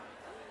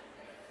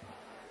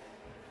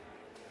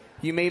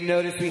You may have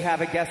noticed we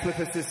have a guest with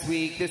us this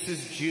week. This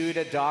is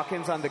Judah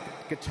Dawkins on the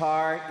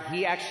guitar.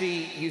 He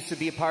actually used to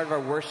be a part of our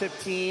worship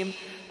team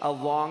a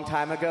long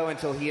time ago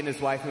until he and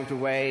his wife moved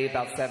away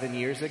about 7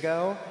 years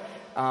ago.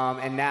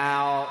 And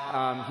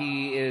now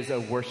he is a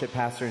worship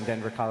pastor in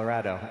Denver,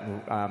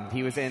 Colorado.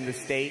 He was in the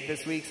state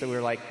this week, so we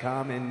were like,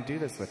 come and do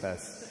this with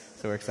us.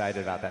 So we're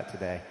excited about that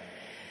today.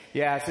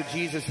 Yeah, so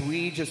Jesus,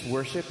 we just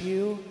worship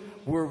you.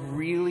 We're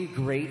really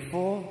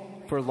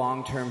grateful for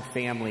long-term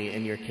family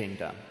in your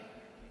kingdom.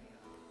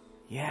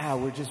 Yeah,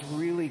 we're just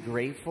really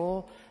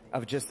grateful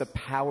of just the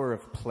power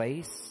of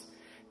place,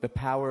 the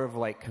power of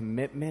like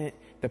commitment,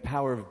 the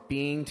power of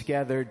being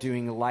together,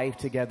 doing life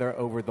together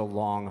over the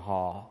long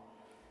haul.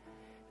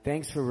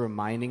 Thanks for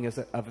reminding us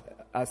of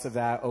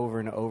that over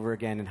and over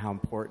again and how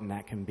important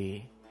that can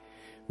be.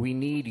 We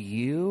need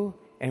you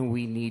and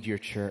we need your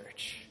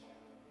church.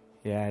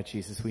 Yeah,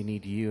 Jesus, we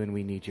need you and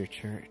we need your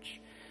church.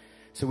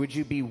 So would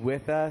you be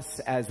with us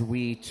as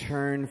we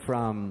turn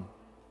from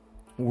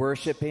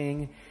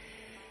worshiping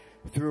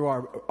through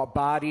our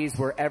bodies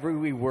wherever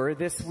we were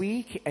this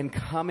week and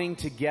coming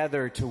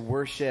together to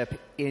worship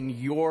in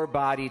your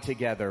body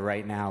together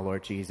right now,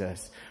 Lord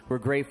Jesus. We're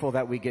grateful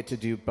that we get to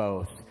do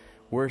both.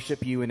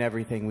 Worship you in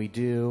everything we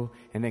do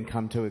and then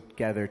come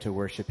together to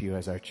worship you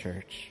as our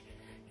church.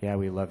 Yeah,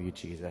 we love you,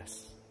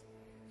 Jesus.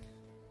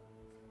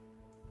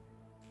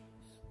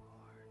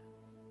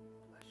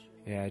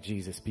 Yeah,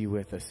 Jesus, be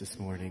with us this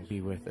morning. Be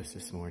with us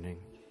this morning.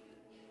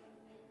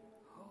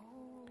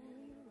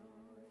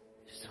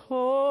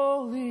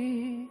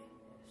 Holy.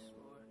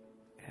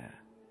 Yeah.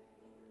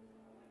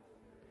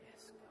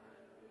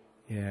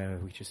 Yeah,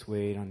 we just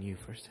wait on you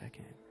for a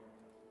second.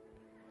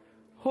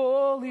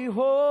 Holy,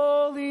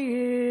 holy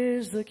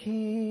is the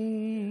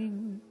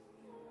King.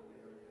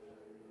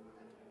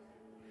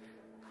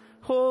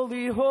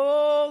 Holy,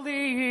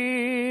 holy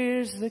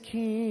is the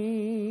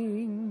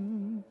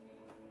King.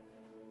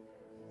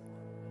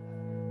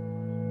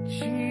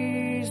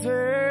 Jesus,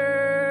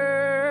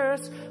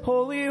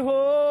 holy,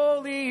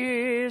 holy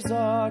is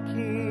our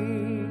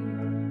King.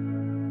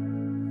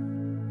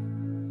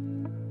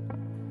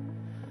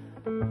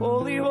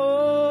 Holy,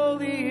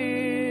 holy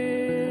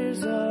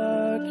is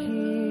our King.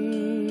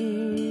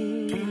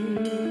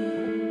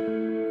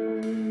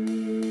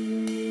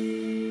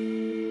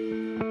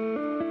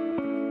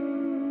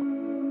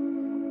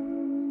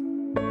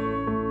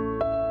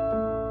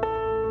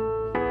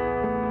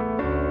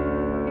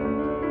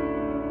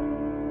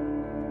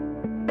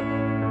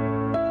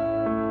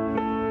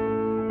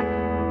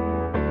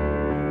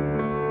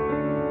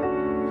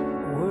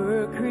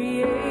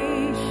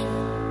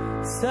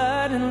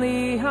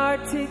 Suddenly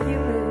articulate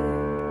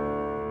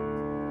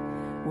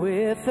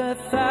with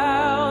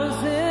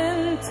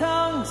 1,000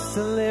 tongues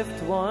to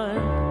lift one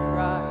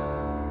cry.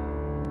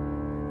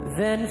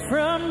 Then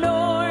from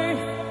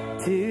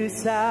north to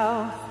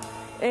south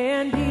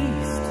and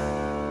east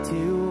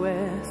to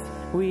west,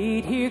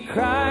 we'd hear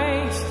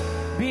Christ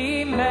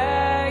be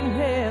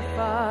magnified.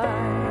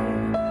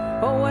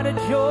 Oh, what a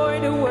joy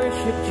to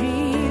worship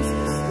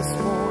Jesus this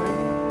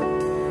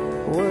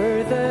morning.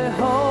 We're the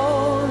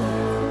whole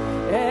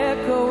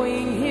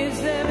echoing his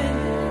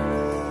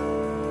eminence,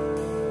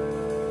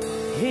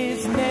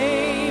 his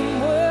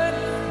name would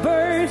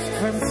burst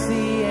from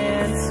sea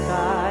and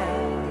sky,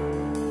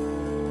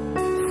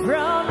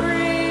 from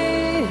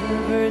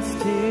rivers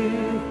to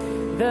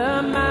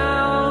the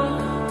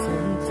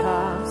mountain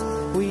tops,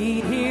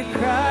 we'd hear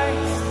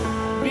Christ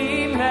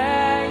be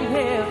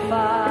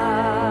magnified.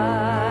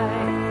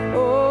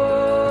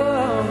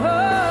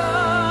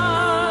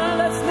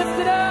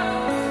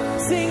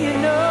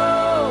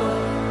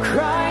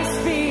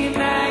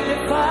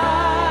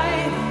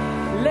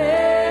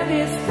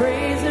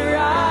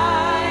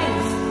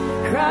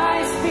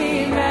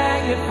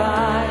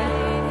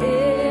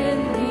 In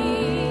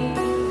me,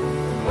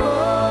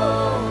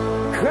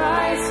 oh,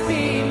 Christ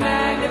be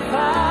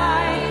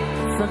magnified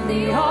from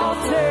the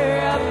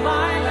altar of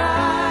my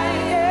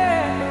life.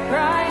 Yeah,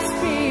 Christ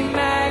be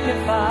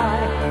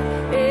magnified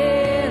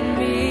in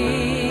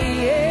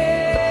me.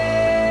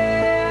 Yeah,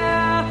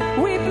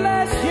 we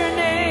bless your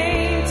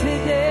name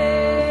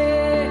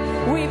today.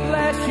 We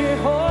bless your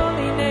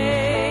holy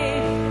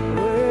name,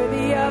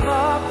 worthy of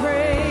our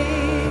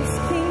praise,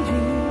 King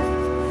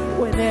Jesus.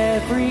 When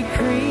every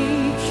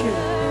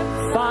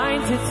creature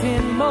finds its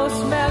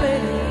inmost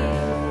melody,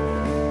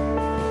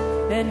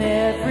 and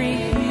every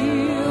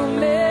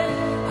human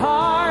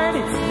heart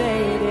its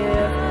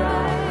native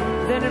cry,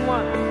 then in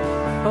one,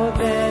 oh,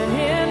 then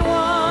in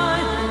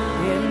one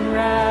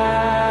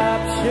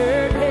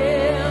enraptured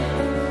hymn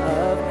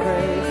of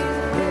praise,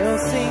 we'll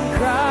sing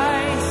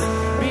Christ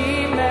be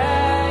magnified.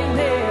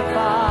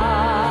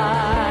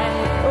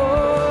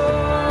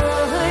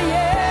 Oh,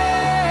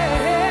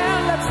 yeah,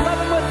 let's love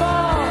him with all.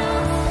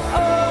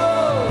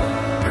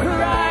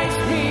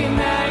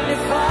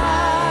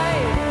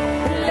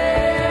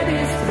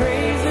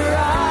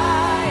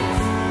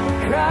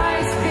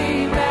 Christ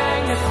be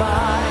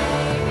magnified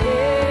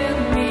in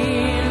me,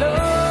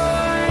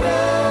 Lord.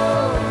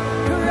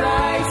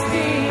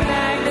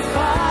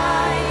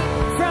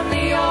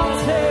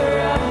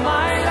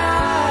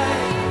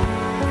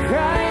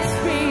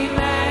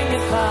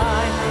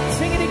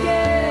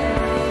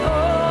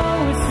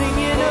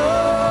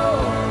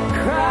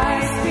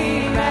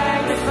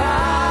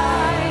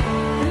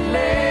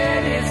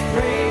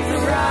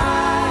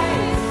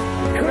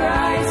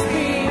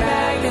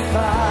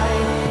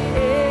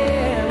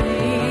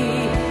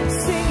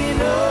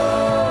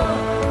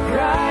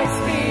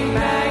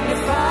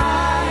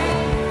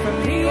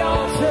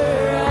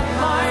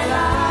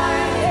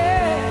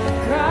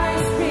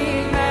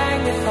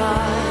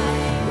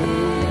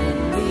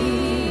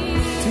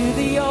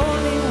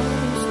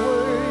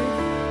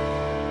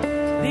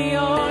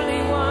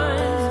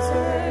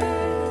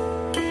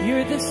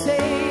 the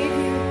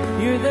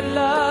Savior, you're the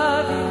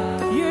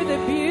loving, you're the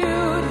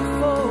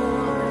beautiful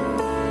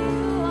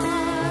one.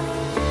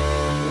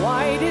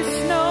 White as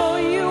snow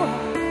you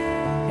are,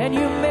 and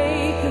you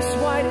make us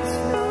white as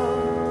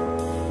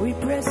snow. We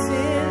press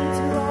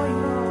into all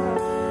you are.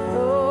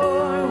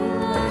 Lord, we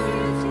love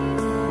you,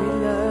 we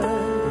love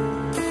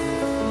you.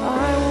 I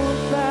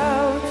won't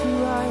bow to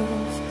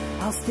idols,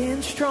 I'll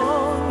stand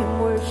strong and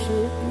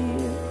worship you.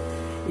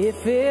 If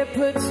it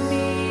puts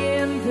me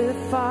in the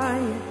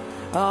fire,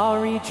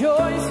 I'll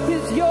rejoice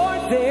 'cause you're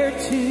there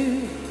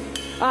too.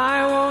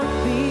 I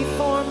won't be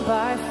formed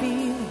by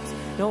feelings,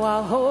 no,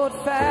 I'll hold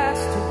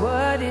fast to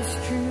what is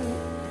true.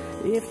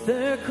 If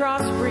the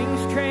cross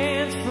brings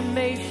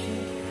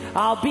transformation,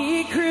 I'll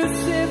be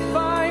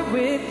crucified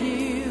with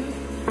you.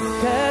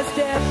 'Cause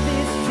death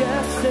is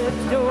just a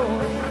door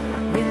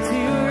into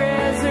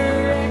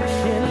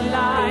resurrection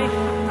life.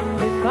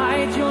 If I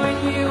join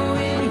you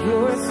in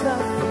your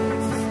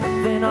sufferings,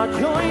 then I'll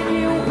join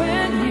you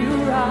when you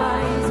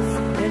rise.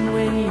 And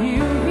when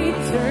you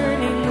return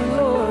in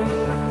glory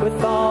with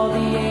all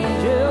the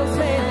angels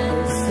and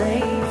the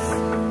saints,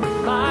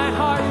 my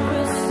heart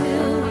will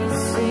still be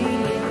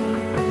singing.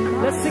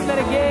 Let's sing that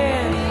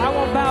again. I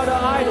won't bow to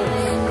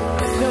idols.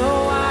 No,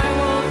 I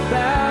won't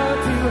bow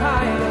to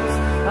idols.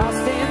 I'll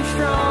stand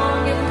strong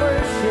and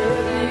worship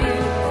you.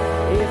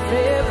 If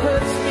it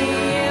puts me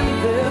in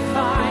the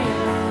fire,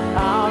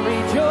 I'll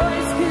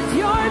rejoice 'cause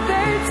you're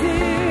there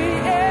too.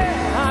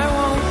 Yeah, I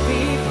won't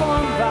be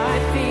formed by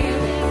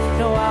feelings.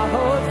 No, I'll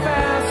hold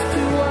fast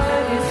to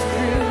what is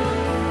true.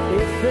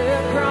 If the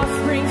cross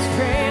brings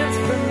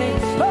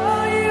transformation,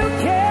 oh, you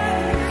can.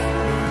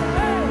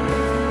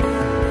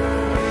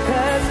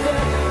 'Cause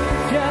there's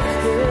just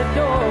a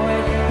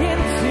doorway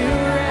into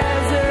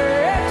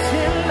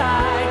resurrection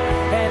life.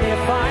 And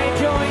if I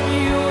join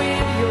you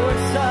in your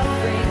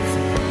sufferings,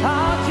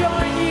 I'll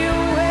join you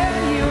when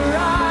you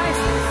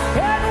rise.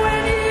 And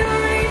when you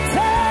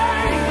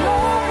return in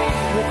glory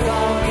with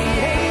all the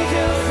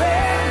angels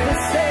and the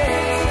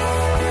saints,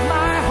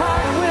 my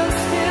heart will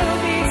still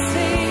be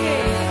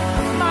singing,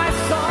 my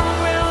song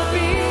will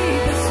be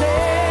the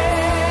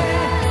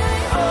same.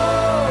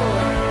 Oh,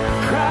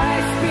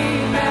 Christ be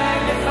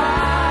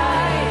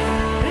magnified,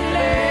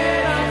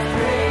 let us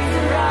praise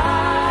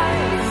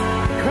arise.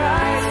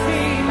 Christ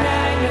be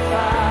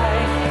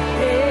magnified,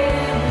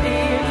 in me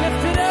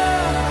lifted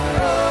up.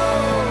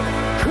 Oh,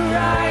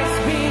 Christ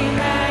be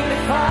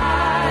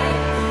magnified,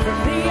 from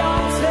the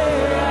altar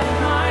of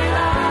my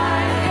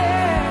life.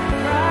 Yeah,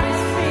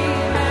 Christ be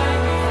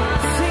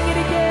magnified. Sing it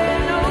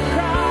again, oh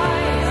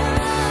Christ.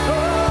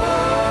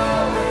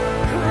 Oh,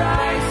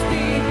 Christ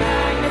be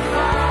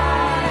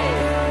magnified,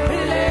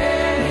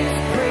 let his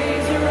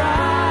praise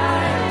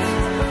arise.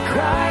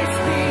 Christ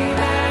be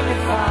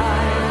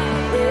magnified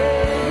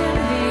in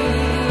me.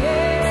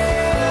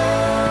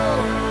 Oh,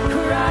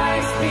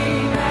 Christ be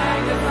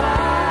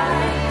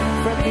magnified,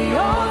 from the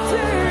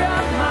altar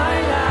of my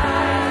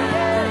life.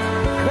 Yes,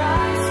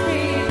 Christ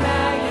be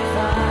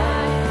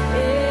magnified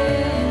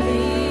in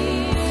me.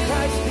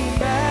 Christ be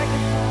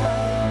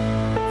magnified,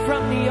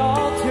 from the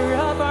altar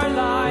of our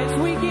lives.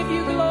 We give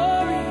you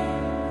glory,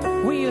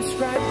 we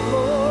ascribe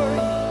glory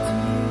to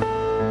you.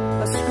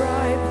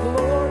 Ascribe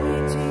glory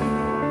to you.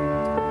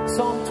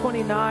 Psalm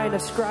 29,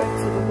 ascribe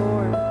to the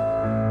Lord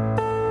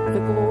the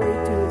glory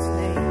to his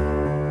name.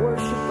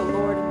 Worship the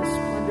Lord in the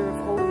splendor of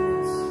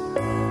holiness.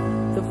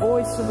 The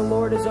voice of the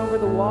Lord is over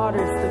the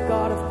waters. The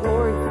God of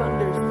glory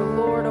thunders, the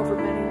Lord over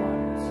many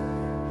waters.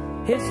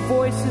 His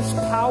voice is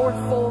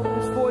powerful.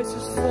 His voice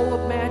is full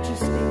of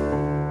majesty.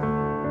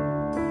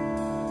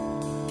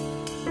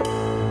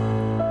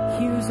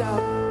 Hews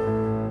out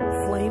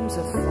flames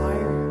of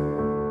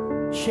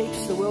fire,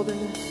 shakes the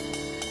wilderness.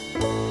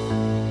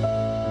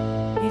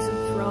 He's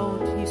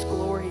enthroned, he's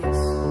glorious.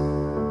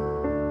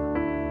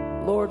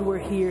 Lord, we're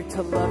here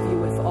to love you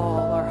with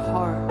all our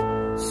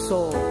heart,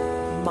 soul,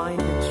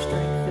 mind, and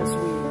strength as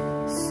we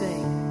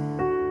sing.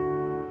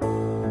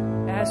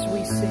 As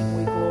we sing,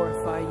 we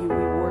glorify you,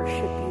 we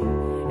worship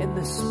you in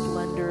the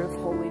splendor of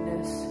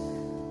holiness.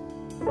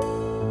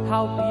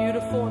 How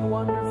beautiful and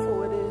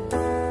wonderful it is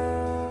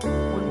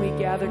when we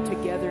gather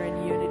together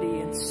in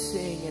unity and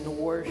sing and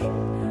worship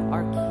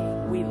our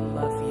King. We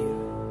love you.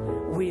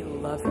 We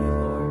love you,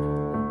 Lord.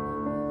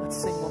 Let's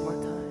sing one more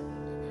time.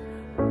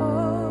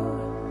 Oh,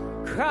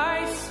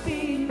 Christ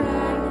be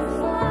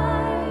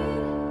magnified,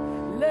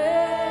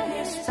 let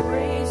his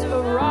praise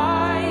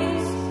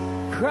arise.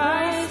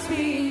 Christ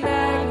be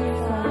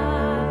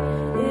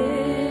magnified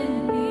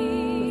in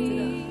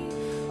me.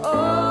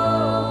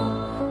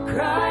 Oh,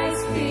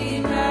 Christ be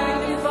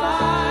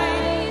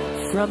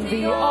magnified, from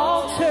the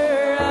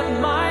altar of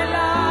my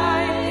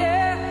life.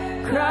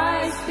 Yeah,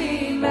 Christ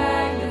be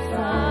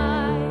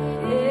magnified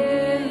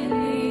in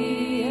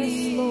me. Yes,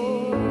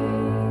 Lord,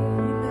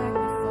 be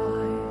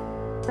magnified,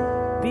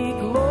 be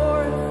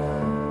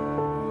glorified,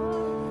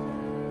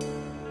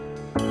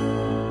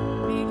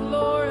 be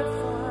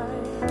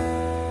glorified.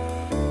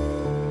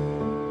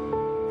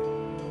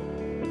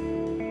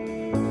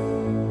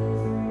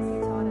 He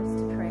taught us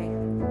to pray.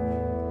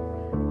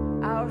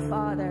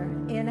 Father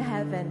in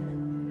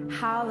heaven,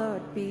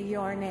 hallowed be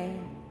your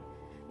name.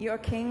 Your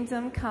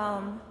kingdom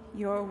come,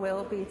 your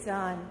will be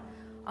done,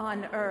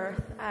 on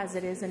earth as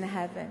it is in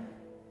heaven.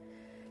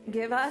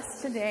 Give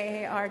us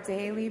today our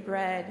daily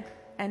bread,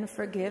 and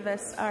forgive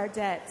us our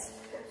debts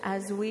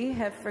as we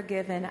have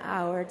forgiven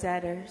our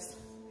debtors.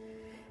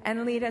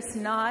 And lead us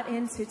not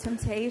into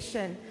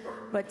temptation,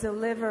 but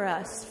deliver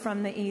us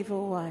from the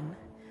evil one.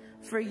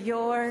 For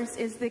yours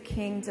is the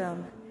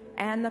kingdom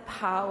and the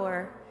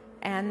power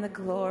and the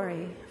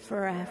glory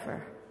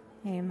forever.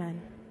 Amen.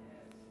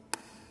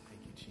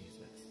 Thank you,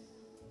 Jesus.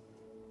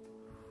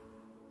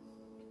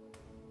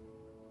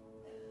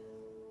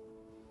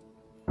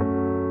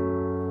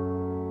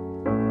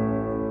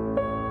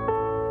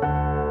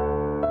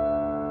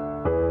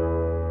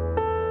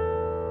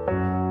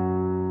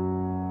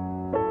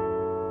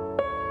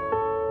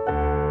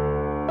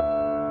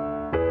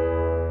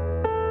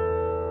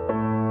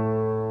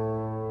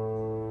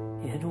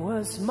 It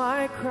was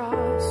my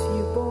cross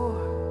you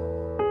bore,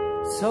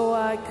 so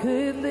I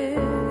could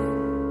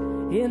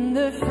live in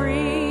the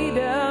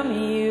freedom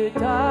you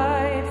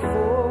died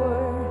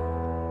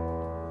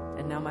for.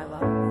 And now my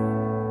life,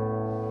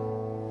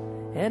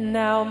 and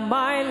now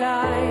my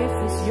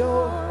life is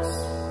yours.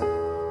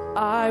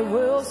 I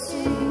will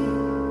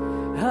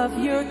sing of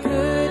your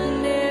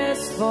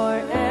goodness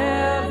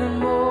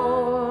forevermore.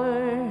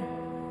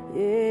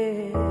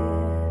 Yeah.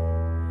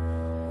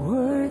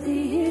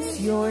 Worthy is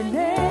your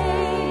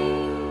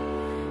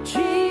name,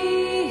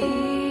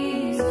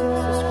 Jesus.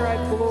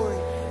 Ascribe glory.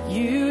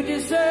 You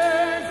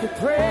deserve the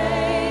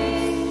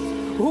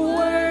praise.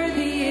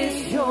 Worthy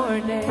is your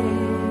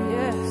name.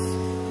 Yes.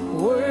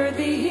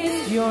 Worthy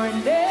is your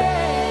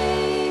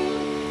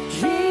name,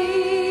 Jesus.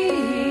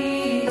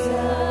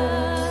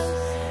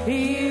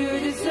 You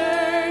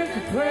deserve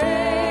the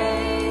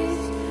praise.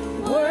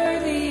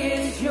 Worthy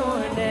is your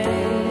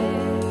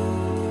name.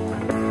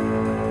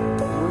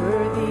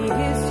 Worthy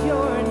is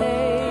your name.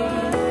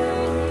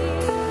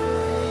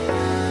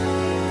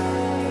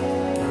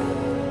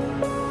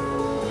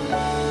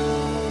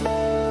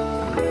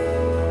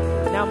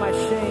 Now my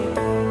shame,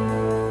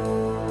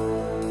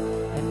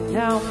 and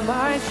now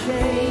my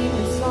shame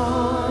is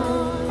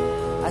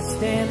gone. I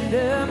stand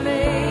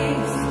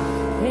amazed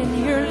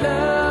in your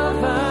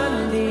love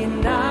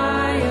undeniable.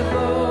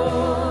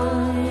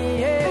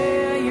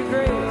 Yeah,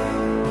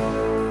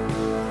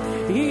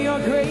 your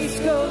grace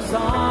goes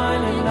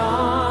on,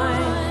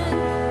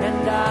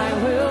 and I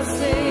will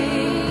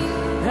sing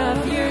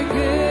of your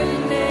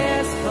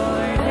goodness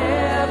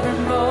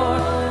forevermore.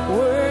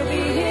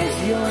 Worthy is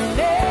your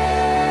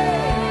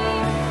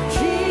name,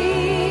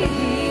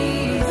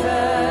 Jesus.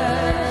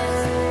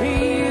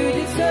 You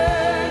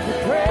deserve the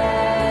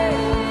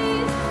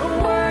praise.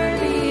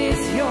 Worthy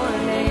is your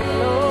name,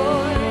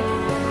 Lord.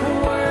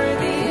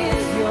 Worthy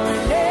is your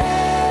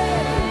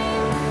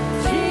name,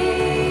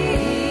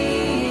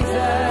 Jesus.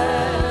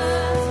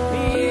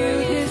 You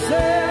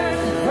deserve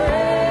the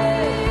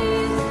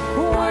praise.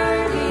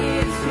 Worthy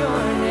is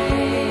your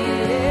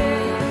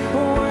name.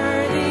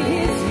 Worthy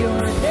is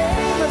your name.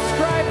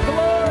 Ascribe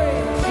glory,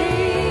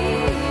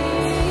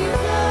 Jesus.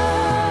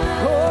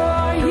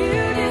 Oh, you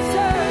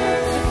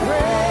deserve the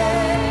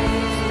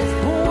praise.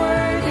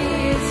 Worthy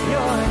is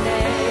your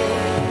name.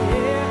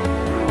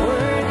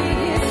 Worthy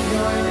is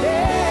your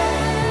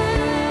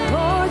name.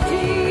 Oh,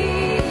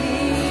 Jesus.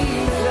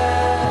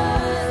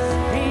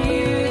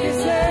 You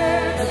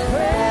deserve the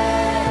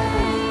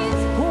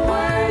praise.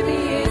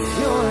 Worthy is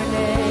your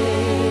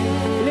name.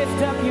 Lift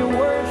up your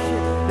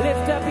worship.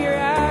 Lift up your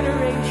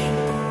adoration.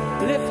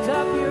 Lift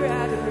up your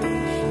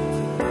adoration.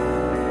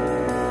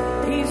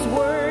 He's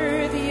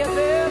worthy of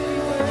every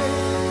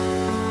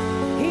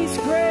word. He's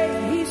great.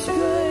 He's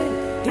good.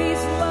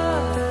 He's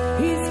love.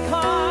 He's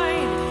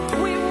kind.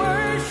 We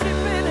worship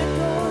and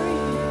adore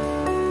you.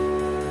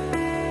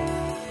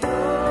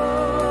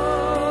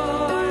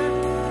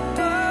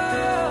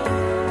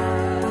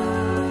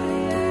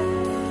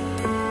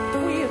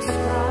 We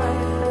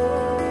ascribe.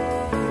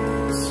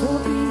 So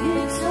be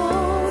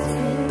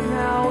exalted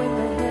now in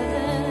the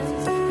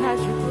heavens as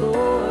your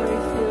glory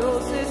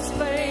fills this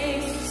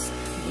place.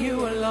 You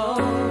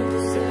alone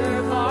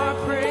deserve our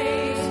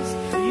praise.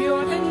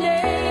 You're the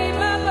name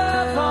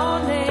above all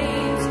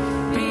names.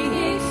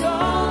 Be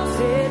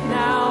exalted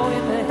now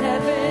in the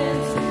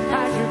heavens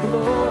as your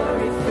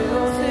glory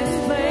fills this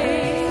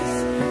place.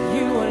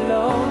 You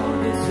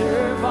alone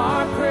deserve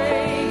our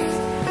praise.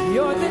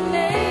 You're the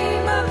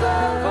name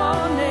above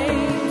all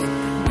names.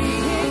 Be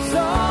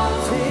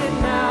exalted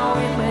now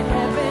in the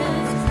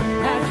heavens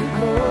as your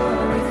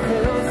glory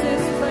fills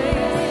this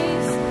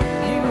place.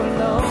 You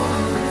alone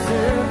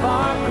deserve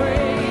our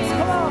praise.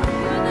 Come on.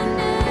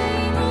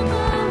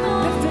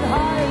 Lift it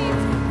high.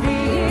 Be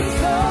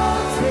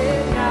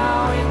exalted now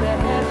in the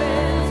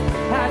heavens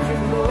as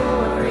your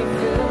glory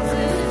fills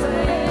this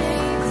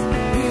place.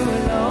 You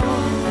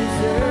alone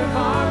deserve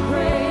our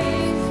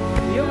praise.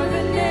 You're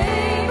the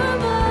name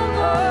above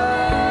all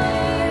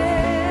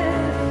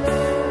names.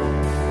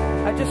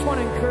 I just want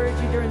to encourage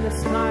you during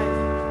this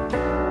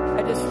time.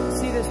 I just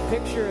see this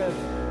picture of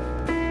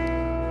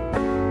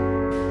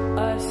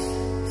us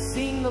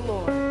seeing the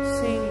Lord,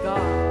 seeing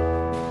God,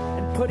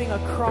 and putting a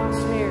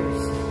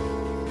crosshairs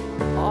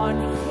on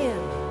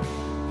Him.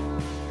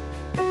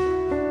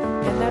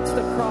 And that's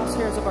the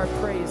crosshairs of our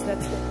praise.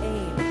 That's the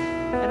aim.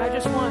 And I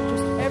just want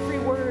every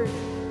word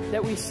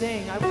that we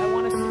sing, I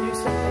want us to do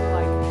something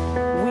like,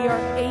 we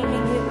are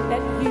aiming it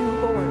at you,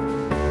 Lord.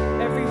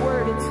 Every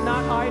word, it's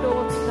not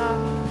idle,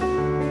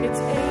 it's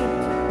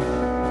aimed.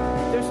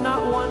 There's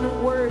not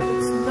one word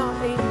that's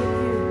not aimed at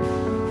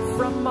you.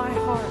 From my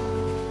heart,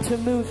 to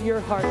move your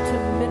heart, to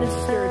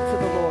minister to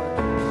the Lord.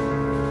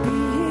 Be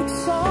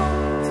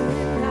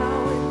exalted now.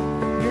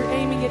 You're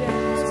aiming it at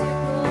us.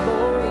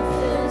 Glory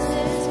fills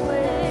this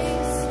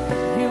place.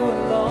 You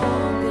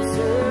alone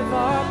deserve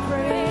our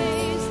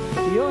praise.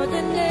 You're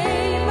the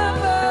name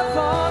above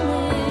all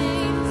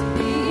names.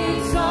 Be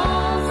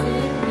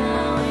exalted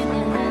now in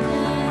the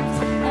heavens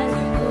as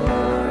your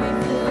glory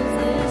fills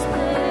this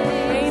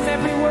place. Aim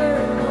every word.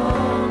 You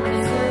alone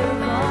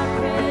deserve our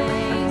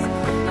praise.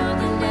 You're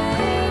the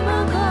name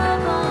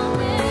above all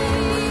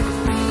names.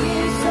 Be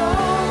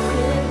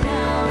exalted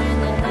now in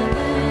the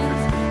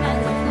heavens as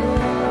your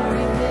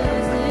glory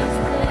fills this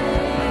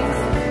place.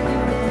 You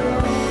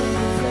alone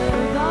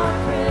deserve our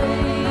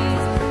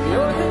praise.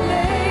 You're the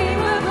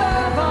name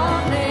above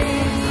all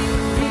names.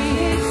 Be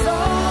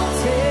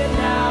exalted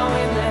now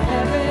in the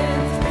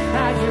heavens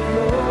as your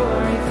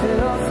glory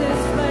fills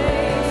this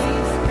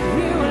place.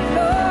 You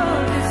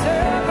alone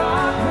deserve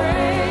our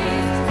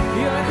praise.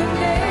 You're the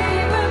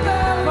name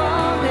above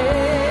all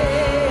names.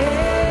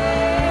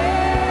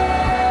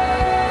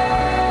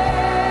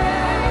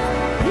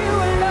 You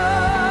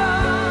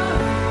alone,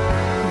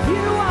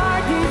 you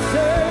are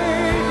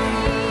deserving.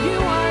 You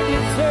are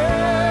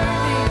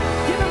deserving.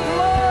 Give Him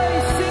glory.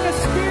 Sing a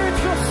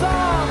spiritual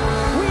song.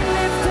 We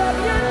lift up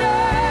your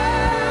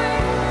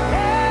name.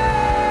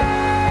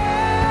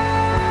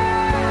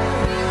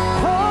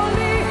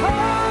 Holy,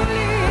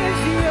 holy is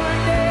your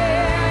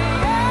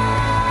name.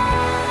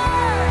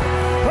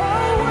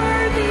 Oh,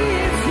 worthy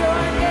is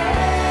your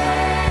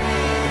name,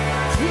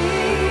 Jesus.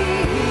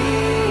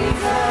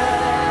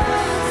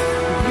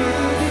 You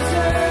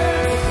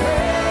deserve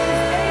praise.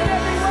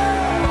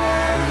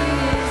 Worthy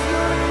is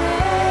your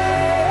name.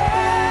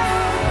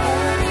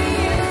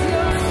 Worthy is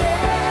your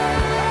name,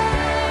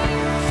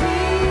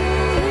 Jesus.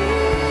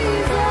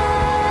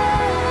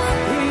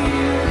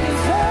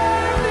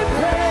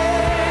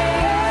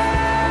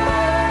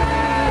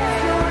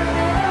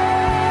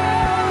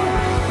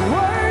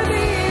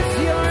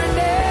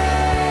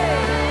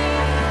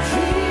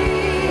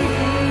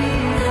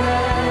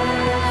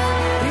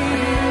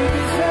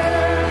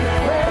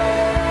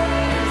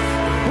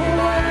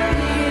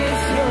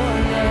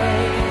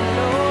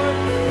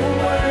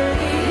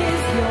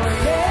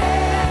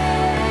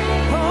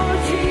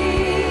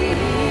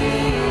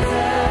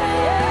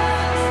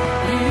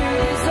 You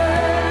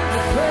deserve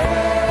the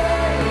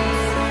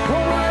praise.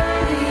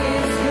 Worthy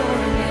is your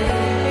name.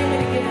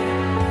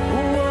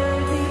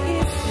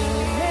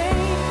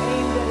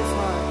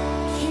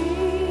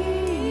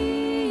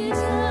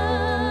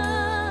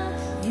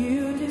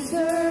 You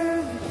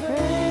deserve the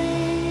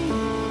praise.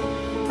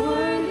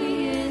 Worthy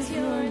is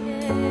your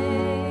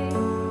name.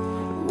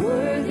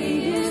 Worthy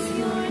is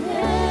your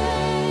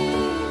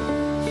name,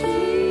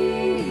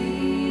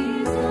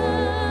 Jesus.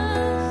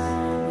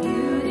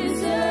 You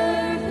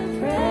deserve the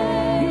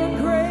praise. You're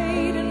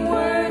great and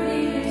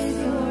worthy is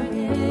your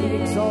name.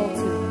 Be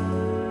exalted.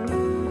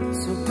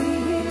 So be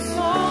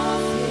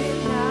exalted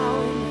now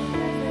in the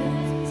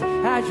heavens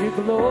as your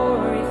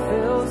glory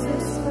fills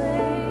this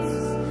place.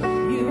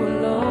 You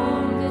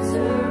alone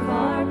deserve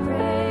our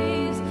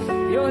praise.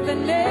 You're the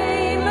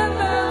name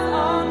above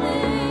all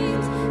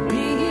names.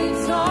 Be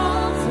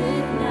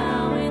exalted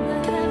now in the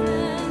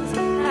heavens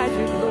as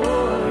your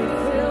glory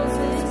fills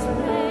this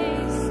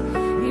place.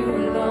 You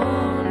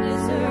alone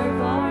deserve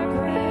our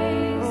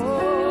praise.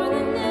 You're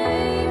the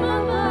name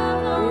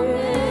above all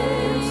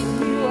names.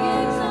 Be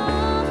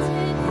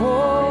exalted.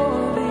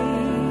 Holy,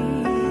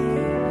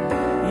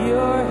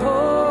 you're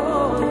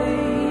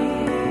holy,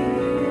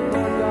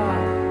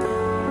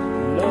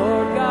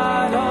 Lord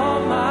God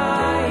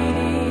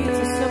Almighty. It's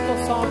a simple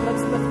song.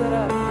 Let's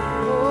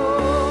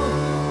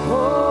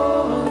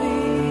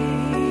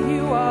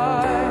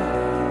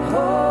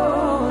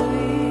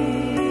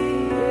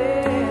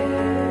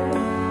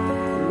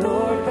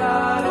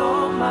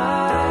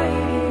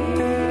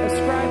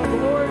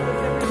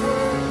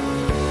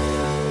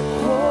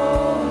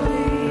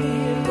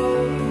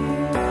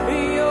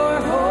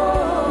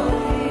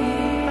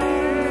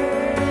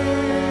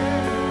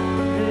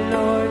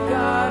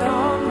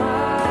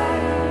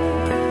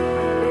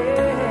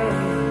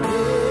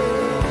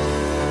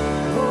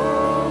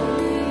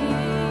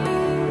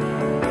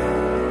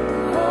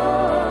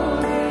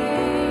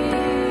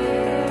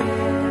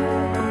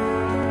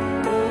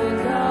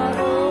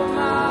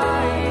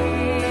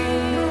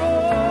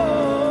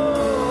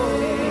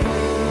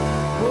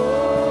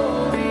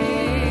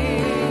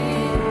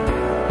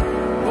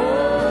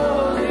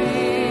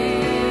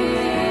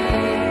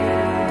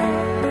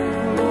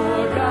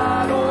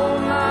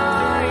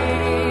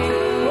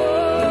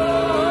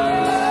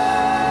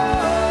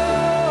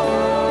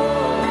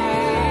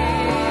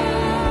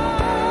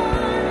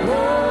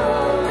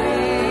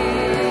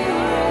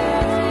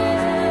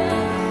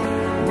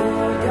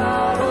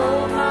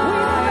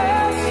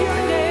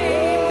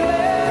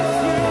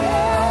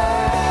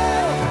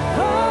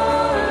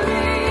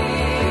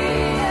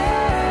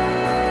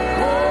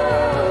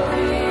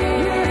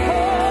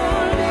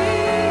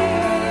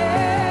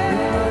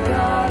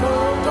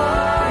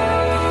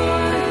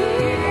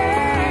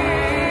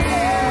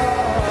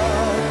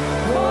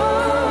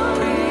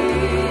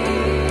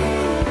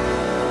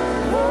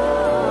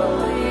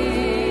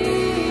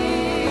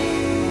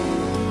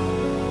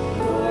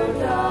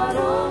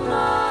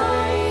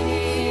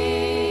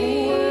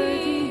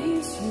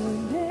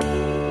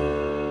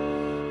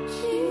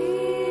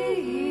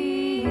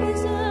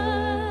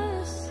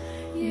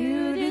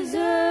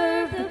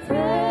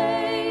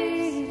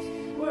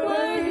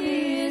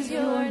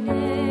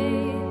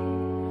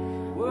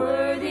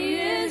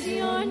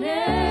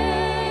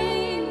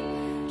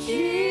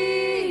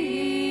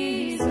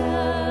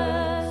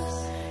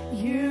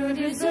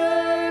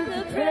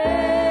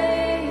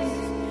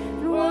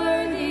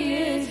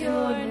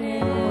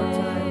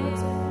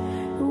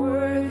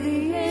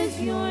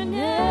your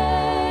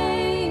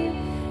name,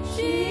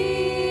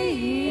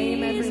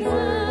 Jesus.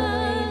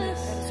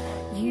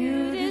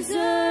 You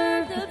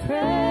deserve the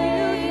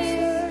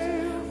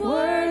praise.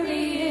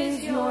 Worthy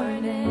is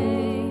your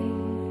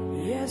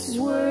name. Yes,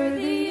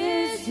 worthy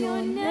is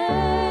your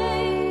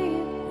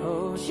name,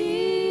 oh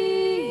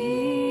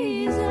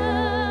Jesus.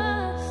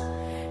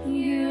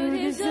 You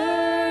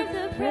deserve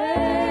the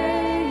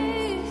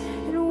praise,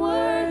 and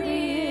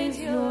worthy is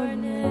your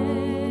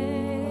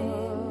name.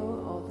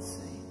 All the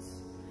saints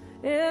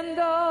and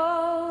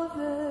all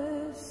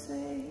the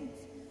saints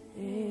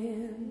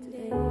and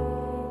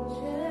angels,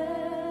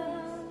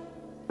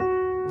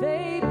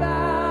 they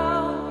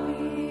bow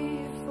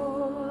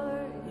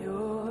before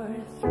your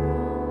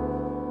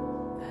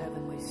throne. The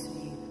heavenly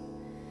scene.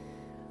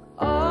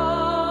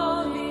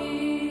 All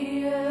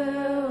the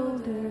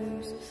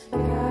elders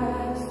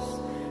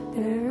cast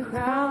their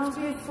crowns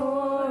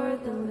before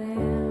the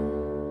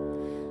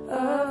Lamb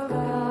of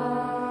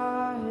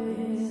God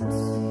and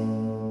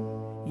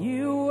sing,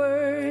 you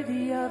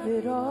worthy of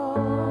it all,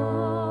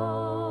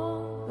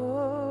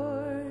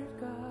 Lord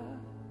God.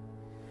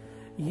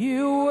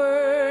 You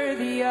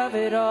worthy of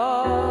it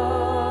all.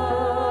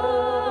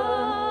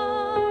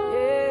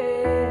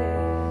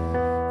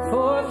 Yeah.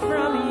 For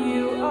from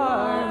you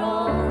are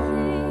all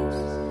things,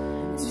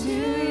 to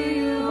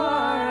you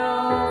are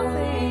all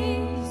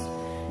things.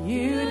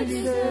 You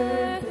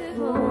deserve the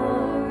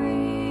glory.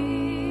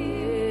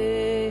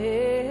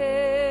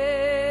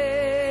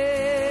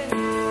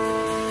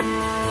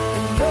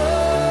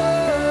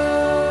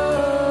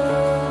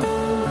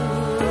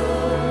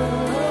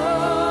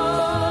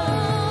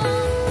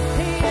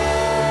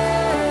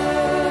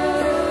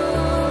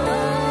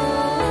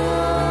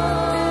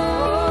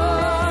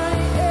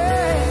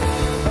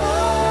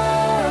 Oh,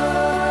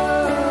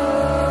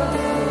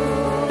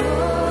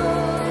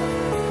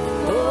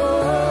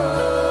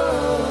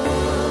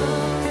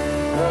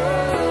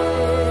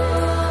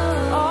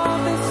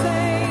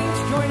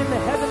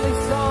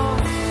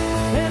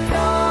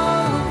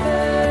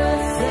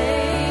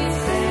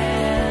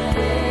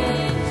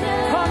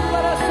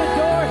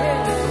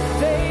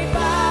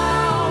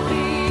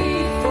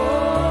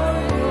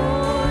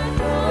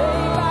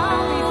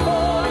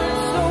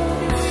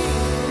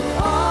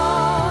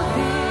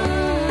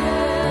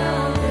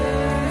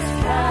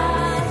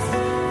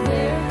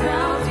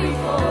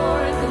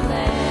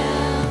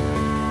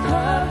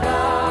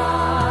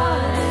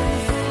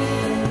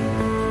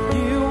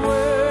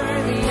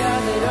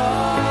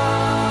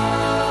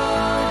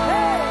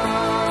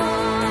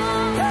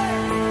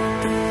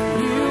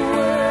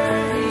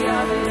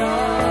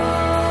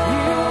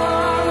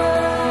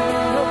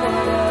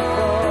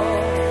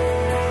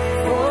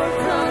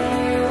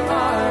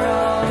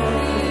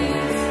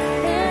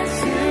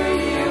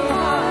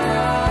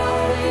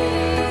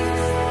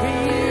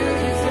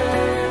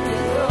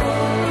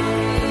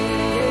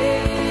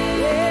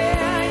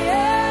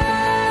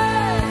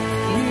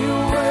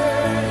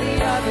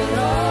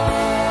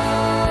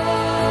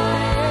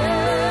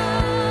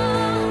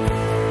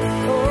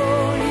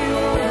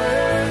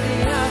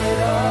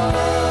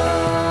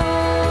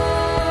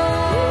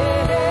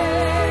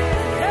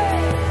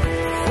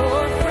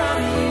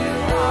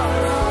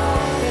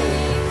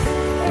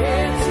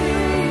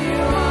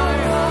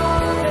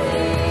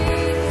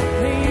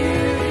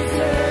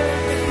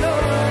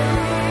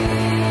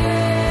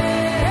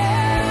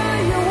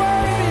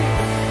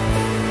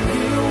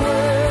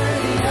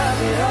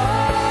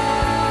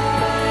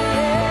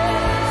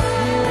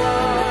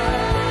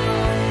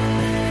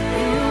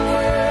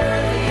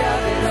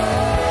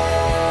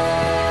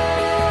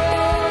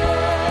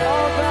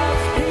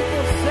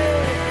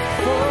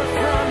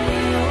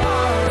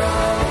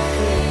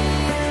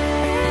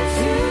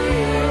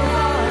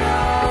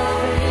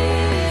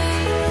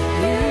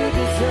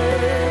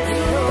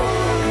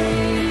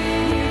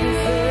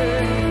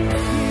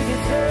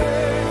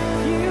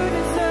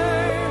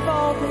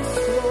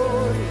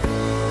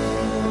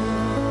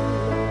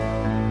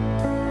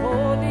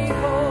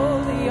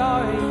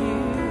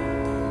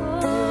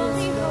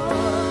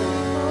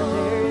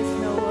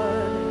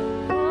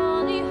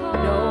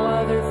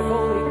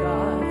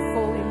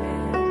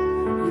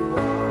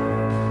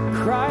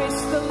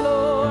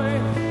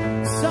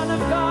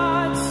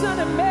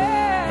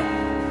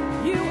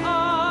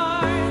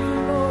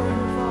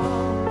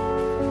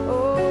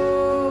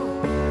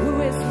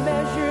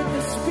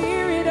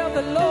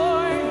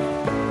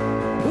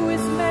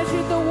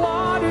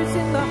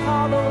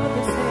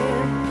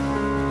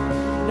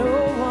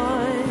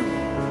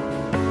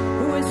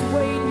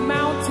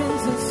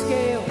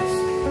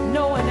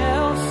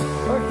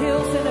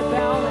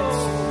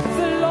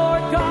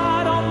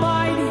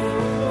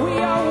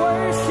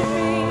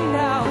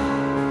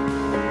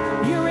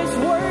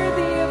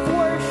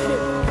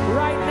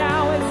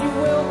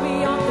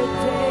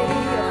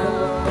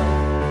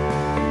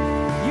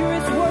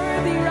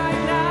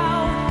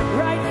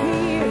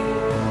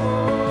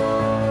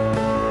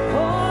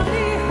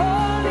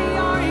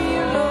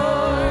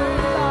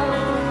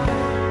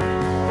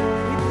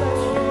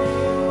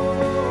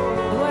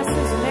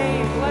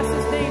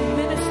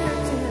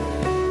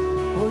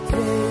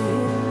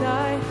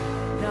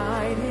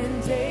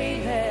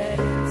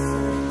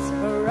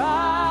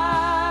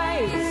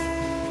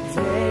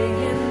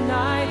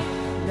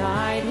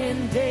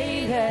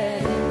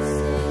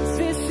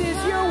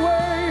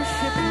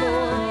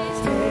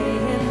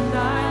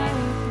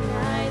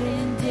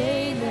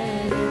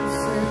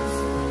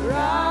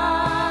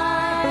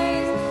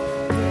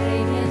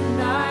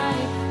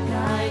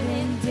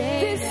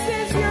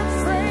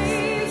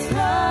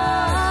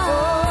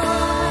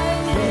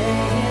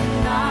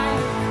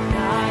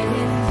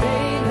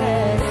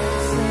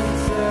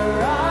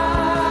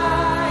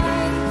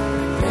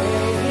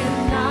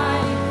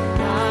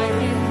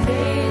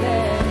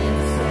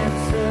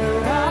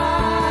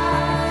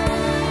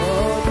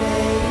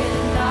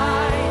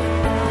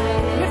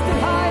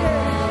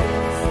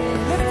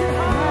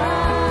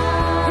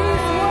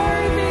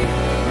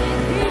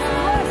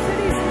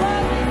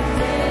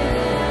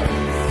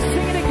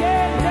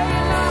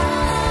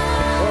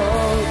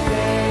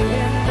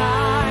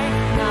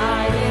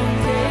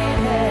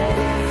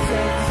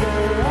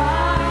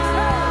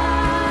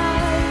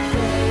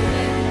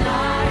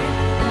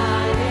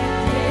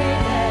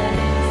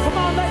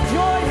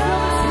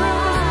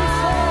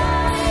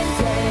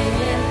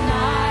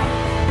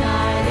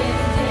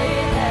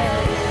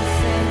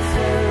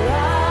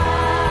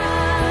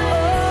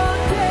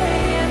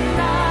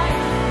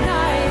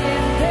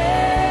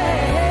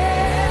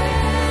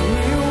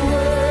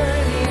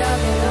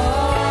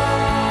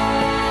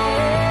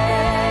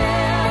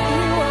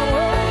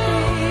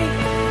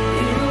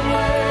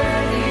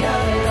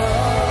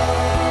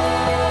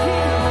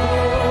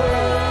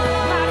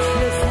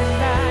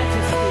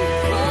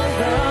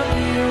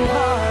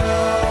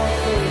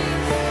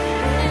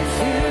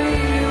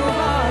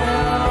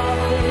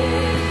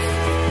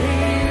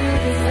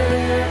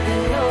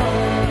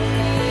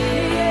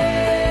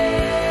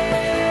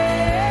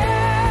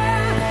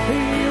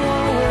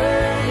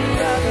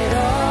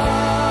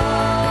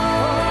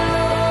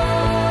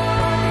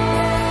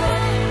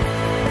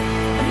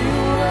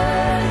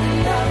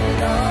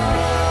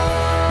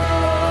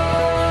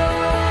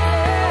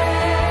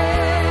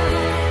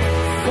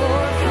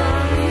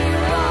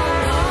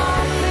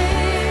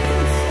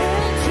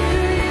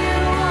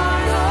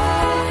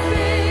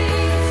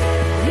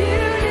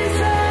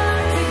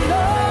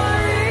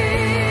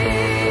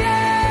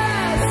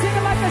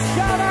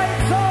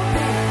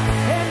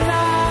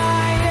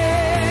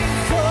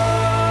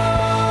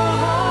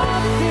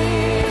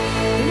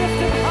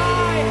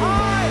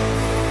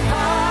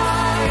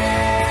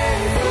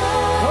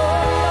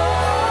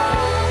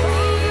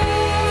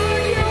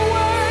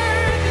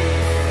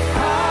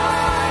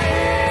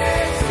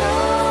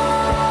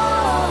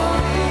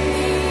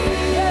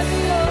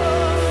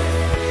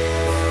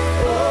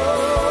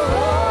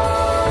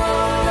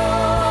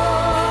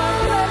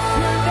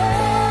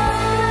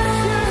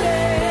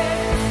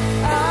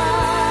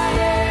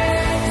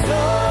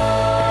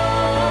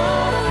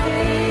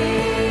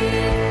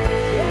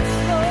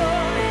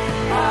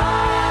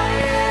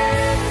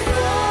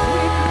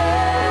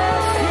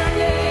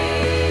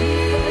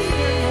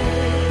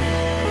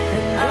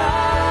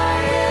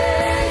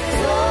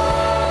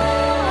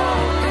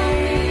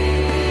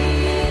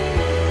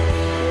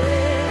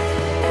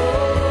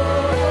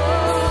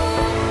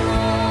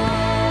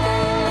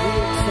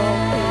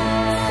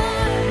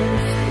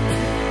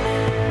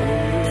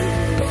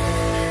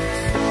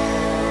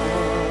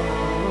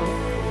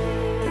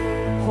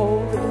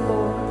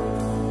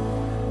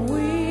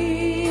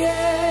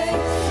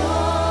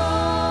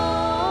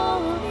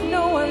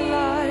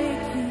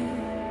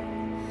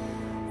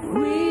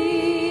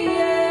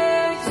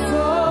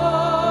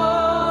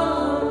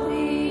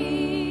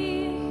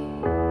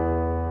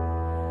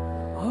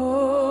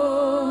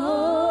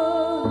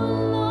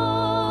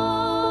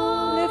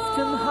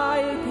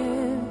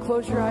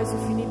 close your eyes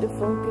if you need to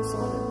focus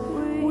on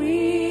it.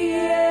 We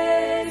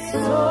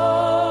exalt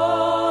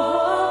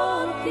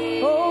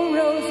thee. Oh,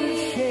 Rose of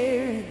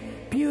Sharon,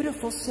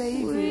 beautiful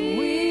Savior.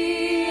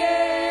 We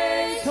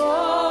exalt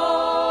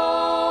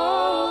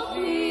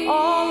thee.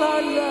 All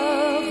our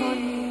love on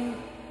you.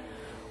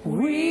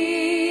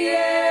 We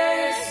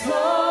exalt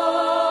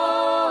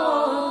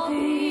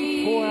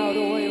thee. Pour out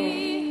oil.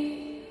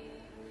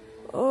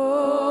 Oh,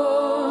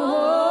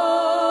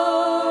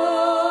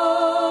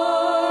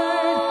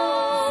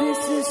 Lord,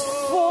 this is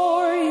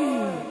for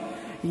you.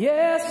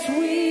 Yes,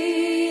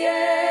 we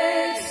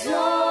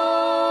exalt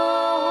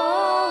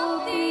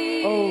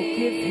thee. Oh,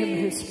 give him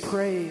his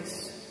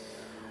praise.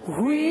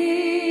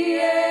 We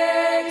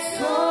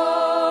exalt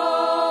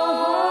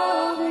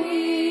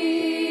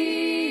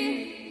thee.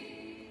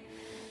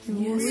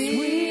 Yes,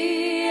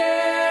 we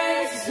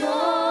exalt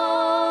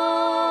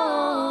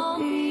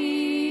thee.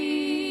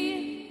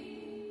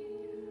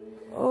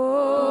 Oh,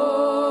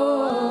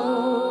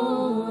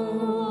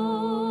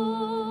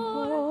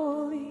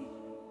 holy,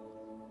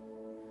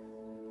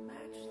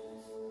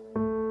 matchless.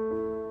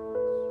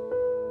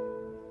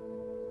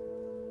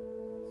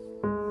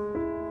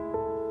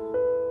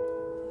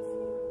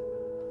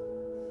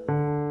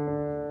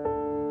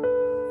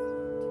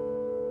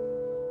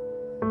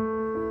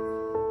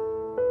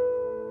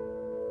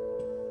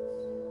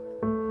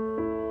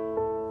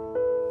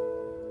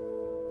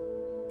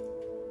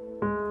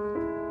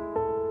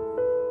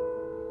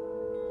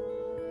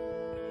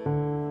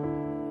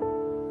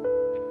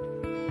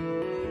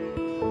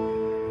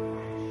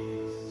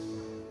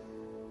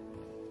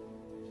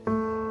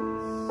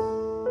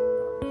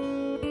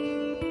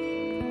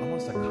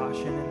 Almost a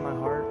caution in my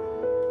heart,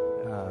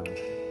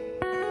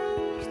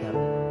 just that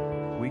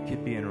we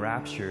could be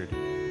enraptured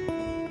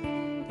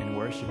in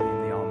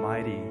worshiping the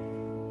Almighty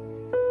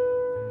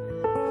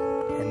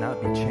and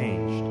not be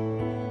changed,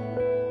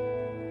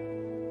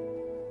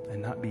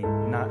 and not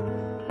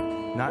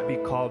be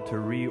called to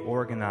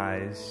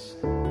reorganize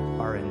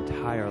our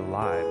entire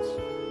lives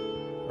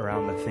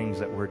around the things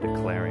that we're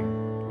declaring.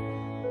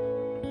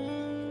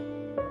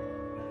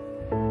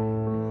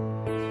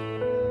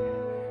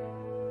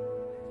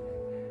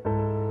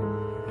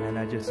 And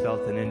I just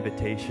felt an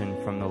invitation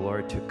from the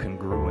Lord to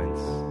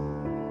congruence.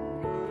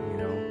 You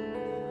know,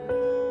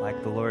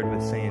 like the Lord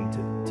was saying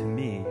to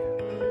me,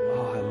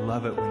 oh, I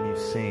love it when you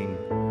sing.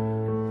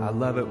 I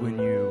love it when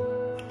you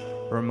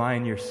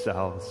remind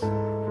yourselves,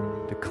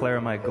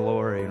 declare my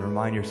glory and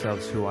remind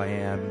yourselves who I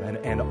am.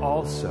 And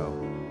also,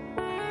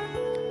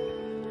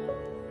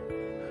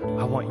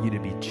 I want you to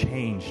be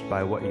changed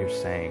by what you're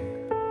saying.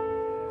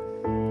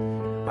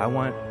 I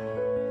want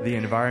the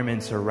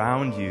environments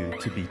around you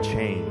to be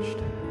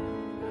changed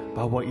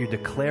by what you're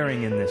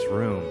declaring in this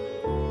room.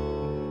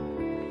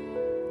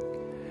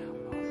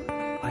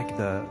 Like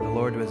the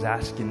Lord was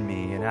asking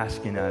me and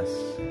asking us,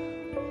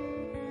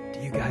 do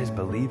you guys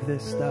believe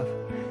this stuff?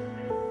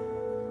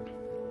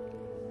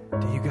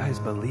 Do you guys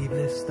believe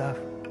this stuff?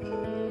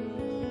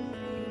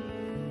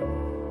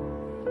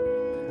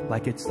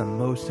 Like it's the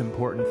most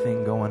important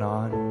thing going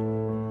on.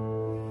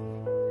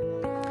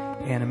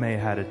 Anime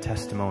had a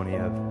testimony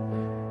of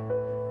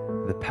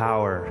the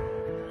power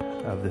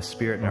of the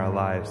Spirit in our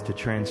lives to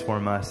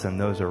transform us and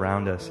those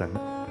around us, and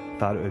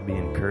thought it would be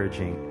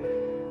encouraging.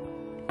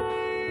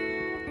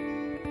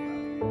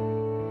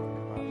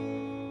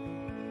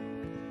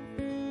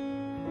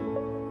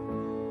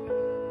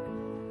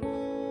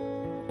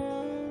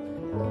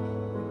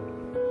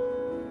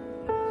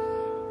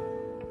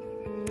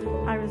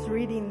 I was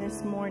reading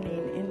this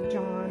morning in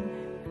John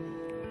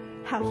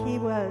how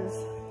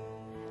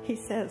he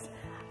says,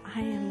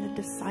 I am the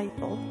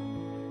disciple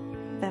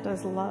that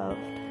is loved.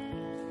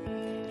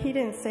 He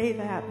didn't say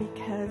that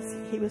because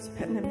he was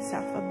putting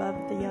himself above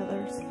the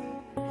others.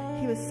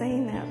 He was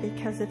saying that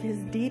because of his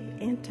deep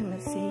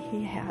intimacy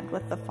he had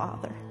with the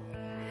Father,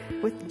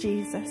 with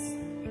Jesus.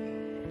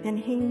 And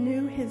he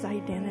knew his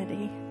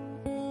identity.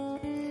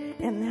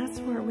 And that's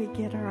where we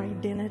get our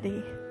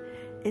identity,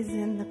 is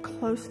in the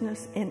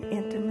closeness and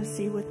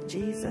intimacy with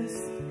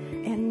Jesus,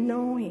 and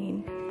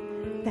knowing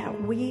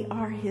that we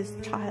are his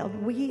child.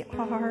 We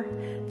are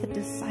the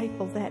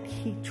disciple that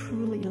he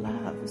truly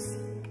loves.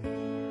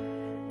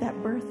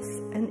 That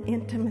births an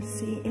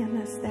intimacy in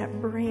us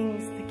that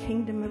brings the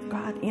kingdom of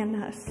God in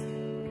us.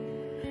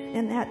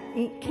 And that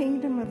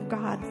kingdom of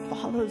God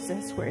follows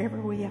us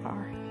wherever we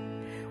are.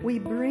 We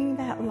bring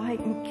that light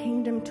and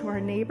kingdom to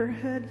our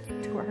neighborhood,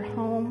 to our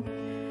home,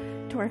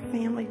 to our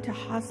family, to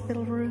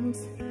hospital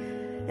rooms.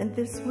 And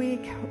this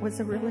week was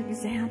a real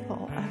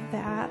example of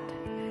that.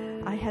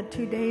 I had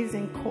 2 days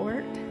in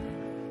court.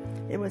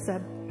 It was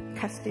a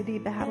custody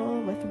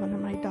battle with one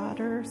of my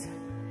daughters.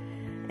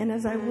 And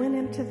as I went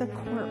into the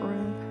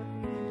courtroom,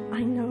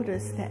 I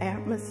noticed the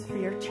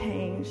atmosphere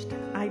changed.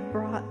 I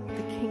brought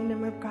the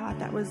kingdom of God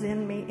that was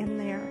in me in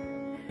there.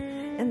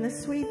 And the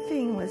sweet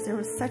thing was there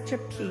was such a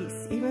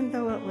peace, even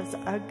though it was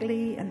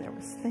ugly and there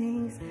was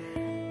things,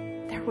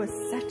 there was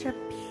such a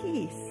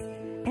peace.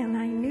 And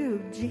I knew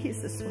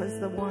Jesus was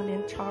the one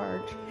in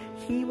charge.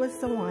 He was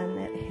the one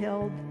that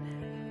held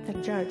the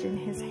judge in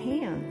his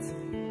hands.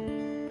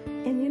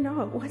 And you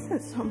know, it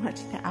wasn't so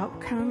much the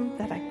outcome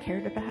that I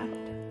cared about.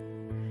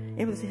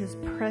 It was his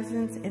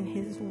presence and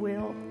his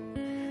will.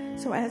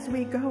 So as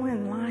we go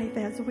in life,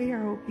 as we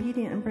are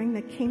obedient and bring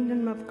the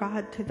kingdom of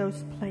God to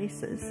those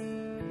places,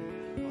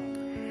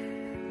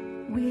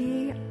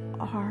 we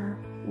are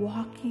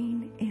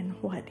walking in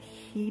what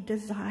he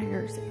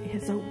desires,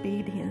 his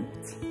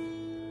obedience.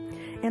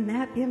 And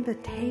that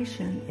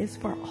invitation is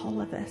for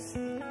all of us.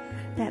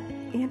 That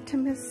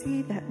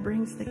intimacy that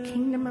brings the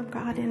kingdom of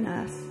God in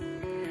us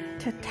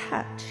to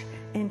touch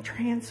and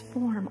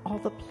transform all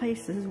the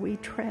places we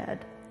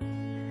tread.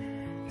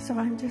 So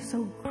I'm just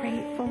so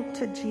grateful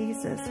to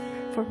Jesus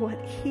for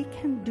what he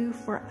can do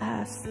for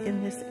us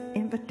in this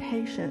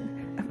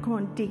invitation of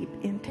going deep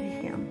into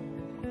him.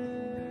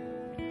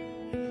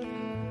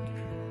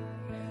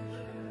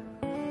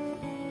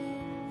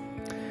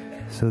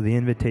 So the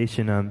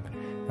invitation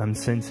I'm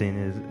sensing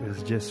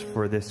is just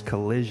for this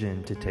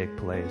collision to take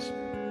place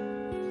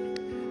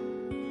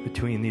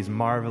between these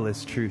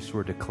marvelous truths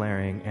we're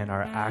declaring and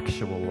our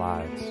actual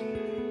lives,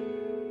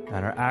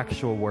 and our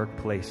actual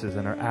workplaces,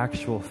 and our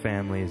actual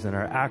families, and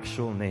our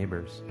actual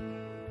neighbors.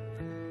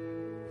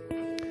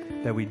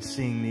 That we'd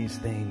sing these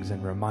things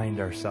and remind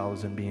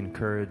ourselves and be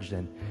encouraged,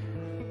 and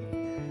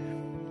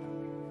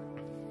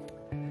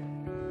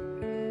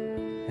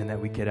that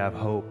we could have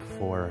hope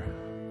for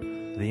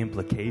the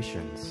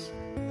implications.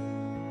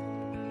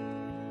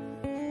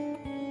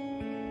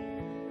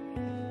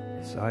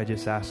 So I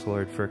just ask,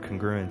 Lord, for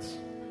congruence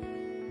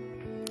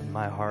in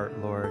my heart,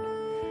 Lord,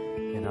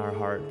 in our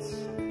hearts.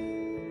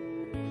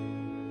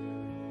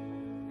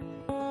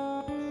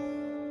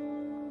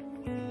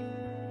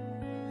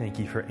 Thank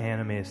you for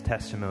Anna Mae's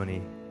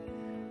testimony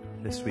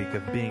this week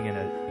of being in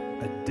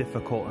a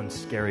difficult and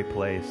scary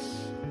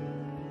place,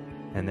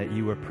 and that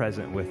you were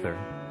present with her,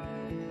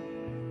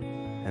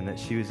 and that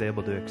she was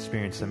able to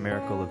experience a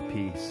miracle of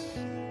peace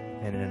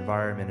in an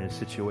environment, in a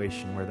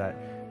situation where that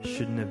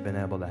shouldn't have been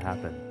able to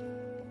happen.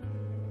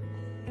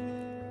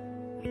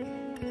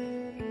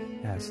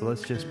 Yeah, so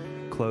let's just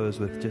close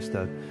with just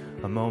a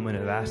moment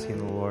of asking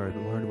the Lord,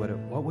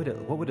 what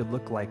would it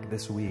look like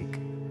this week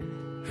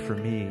for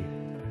me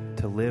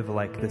to live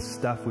like this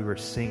stuff we were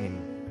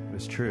singing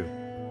was true?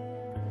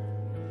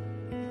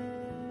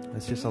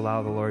 Let's just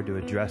allow the Lord to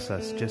address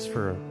us just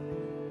for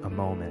a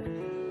moment.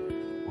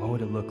 What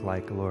would it look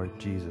like, Lord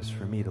Jesus,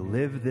 for me to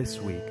live this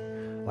week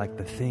like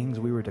the things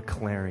we were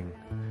declaring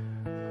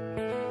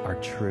are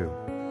true?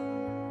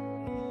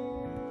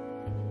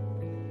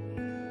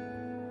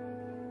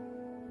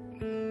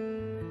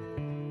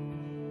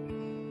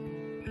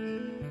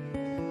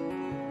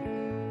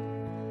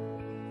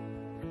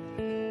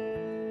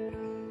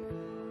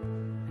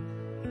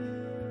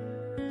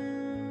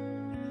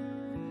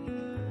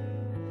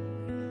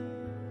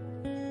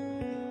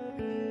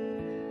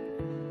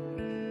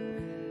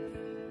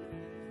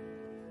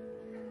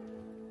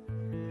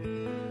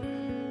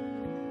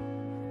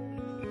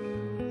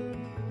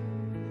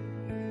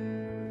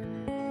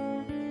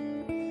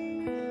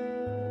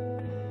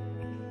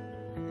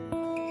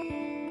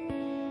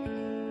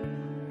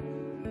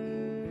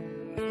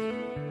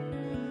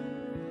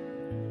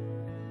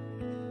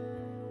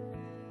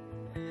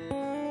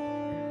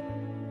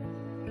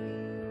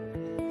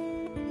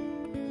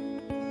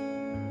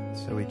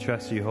 So we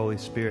trust you, Holy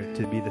Spirit,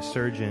 to be the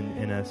surgeon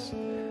in us,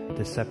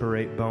 to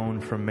separate bone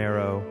from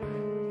marrow,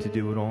 to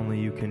do what only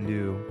you can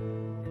do,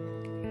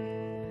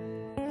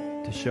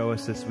 to show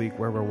us this week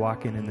where we're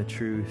walking in the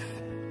truth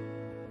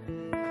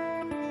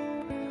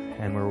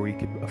and where we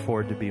could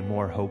afford to be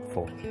more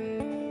hopeful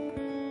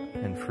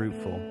and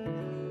fruitful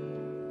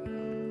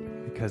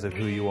because of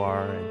who you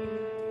are,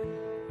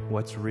 and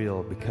what's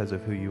real because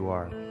of who you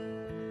are.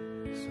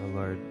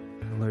 So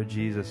Lord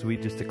Jesus, we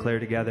just declare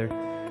together,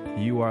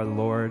 you are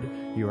Lord.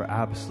 You are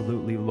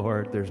absolutely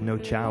Lord. There's no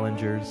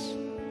challengers.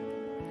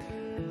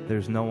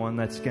 There's no one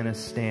that's going to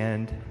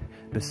stand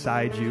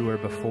beside you or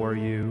before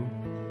you.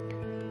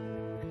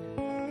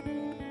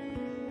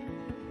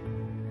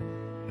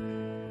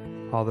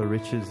 All the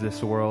riches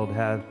this world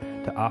have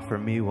to offer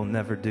me will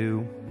never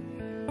do.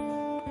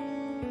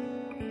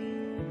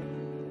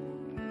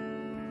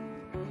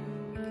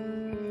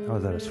 I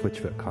was at a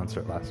Switchfoot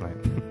concert last night.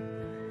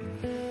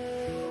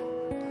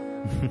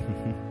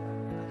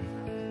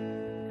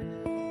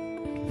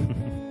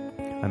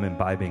 I'm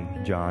imbibing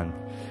John.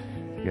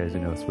 You guys who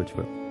know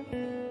Switchfoot.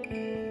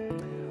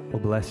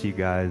 Well, bless you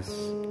guys.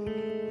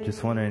 I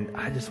just want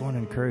to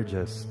encourage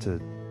us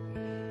to,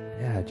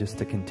 just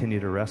to continue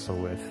to wrestle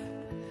with.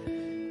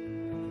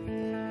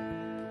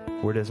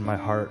 Where does my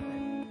heart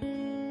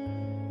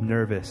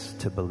nervous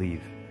to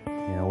believe?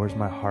 Where's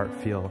my heart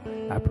feel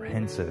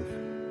apprehensive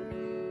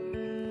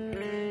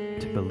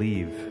to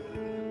believe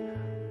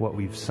what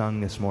we've sung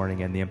this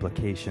morning and the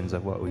implications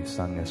of what we've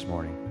sung this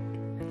morning?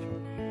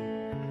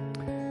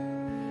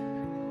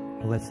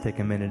 Let's take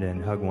a minute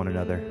and hug one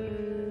another.